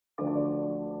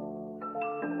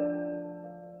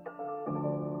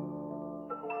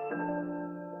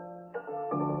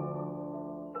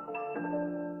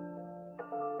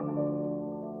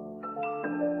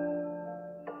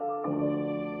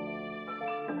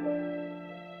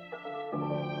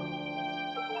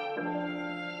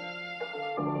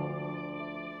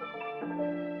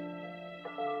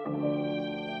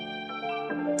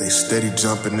steady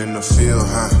jumping in the field,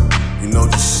 huh? You know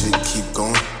this shit keep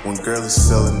going. When girl is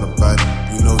selling the body,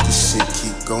 you know this shit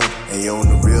keep going. Hey, on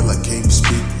the real, I can't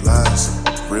speak lies.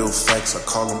 Real facts, I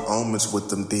call them omens with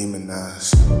them demon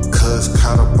eyes. Cuz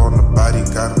caught up on the body,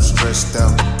 got him stressed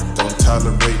out. Don't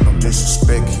tolerate no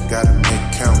disrespect, he gotta make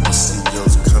count. My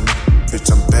CEO's coming,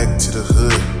 bitch, I'm back to the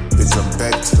hood. Bitch, I'm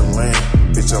back to the land.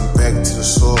 Bitch, I'm back to the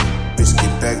soil. Bitch,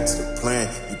 get back to the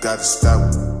plan. You gotta stop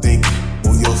thinking.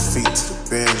 Move your feet to the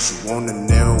bands. You want it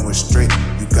narrow and straight.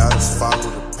 You gotta follow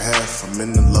the path. I'm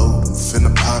in the load, I'm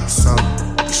finna pop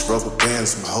something. These rubber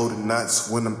bands, I'm holding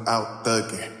knots when I'm out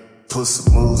thugging. Put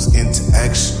some moves into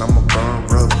action, I'ma burn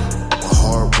rubber. My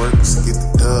hard workers get the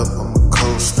dub, I'm a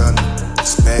cold stunner.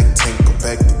 This bag tank, go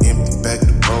back to empty, back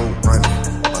to road running.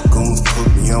 My goons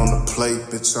put me on the plate,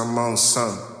 bitch, I'm on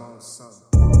something.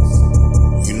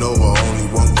 You know I only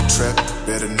want the trap,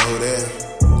 better know that.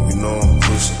 You know I'm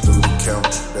pushing through the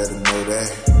counter, better know that.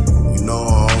 You know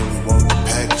I only want the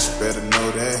package, better know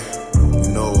that.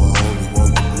 You know I only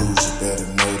want the blues, you better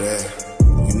know that.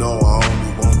 You know I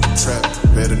only want the trap,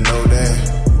 better know that.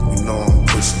 You know I'm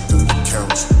pushing through the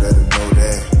counter, better know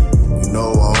that. You know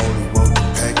I only want the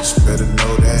package, better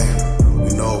know that.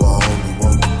 You know I only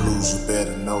want the blues, you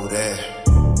better know that.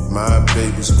 My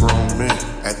baby's grown men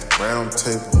at the round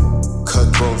table.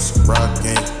 Cutthroats, rock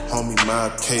game, homie,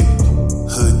 mob cable.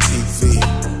 Hood TV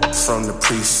from the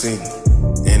precinct.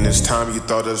 And this time you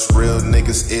thought us real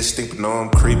niggas instinct, but no, I'm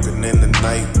creeping in the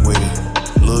night with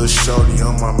it. Little shorty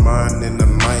on my mind and I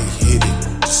might hit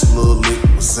it. Just a little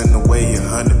lick was in the way,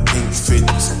 100 pink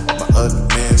 50s. My other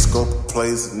man scoping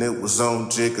plays and it was on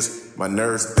jiggers. My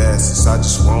nerves bad since I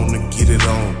just wanna get it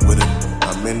on with it.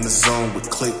 I'm in the zone with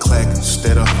click clack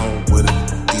instead of home with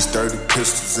it. These dirty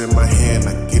pistols in my hand,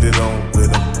 I get it on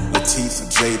with them. Latifah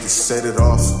J to set it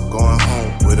off, going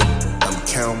home with them. I'm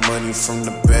counting money from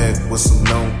the bag with some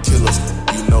known killers.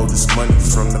 You know this money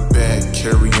from the bag,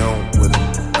 carry on with them.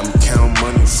 I'm counting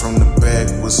money from the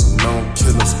bag with some known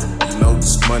killers. You know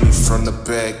this money from the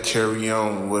bag, carry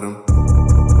on with them.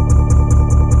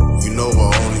 You know I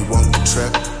only want the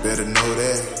trap, better know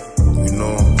that. You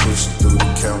know I'm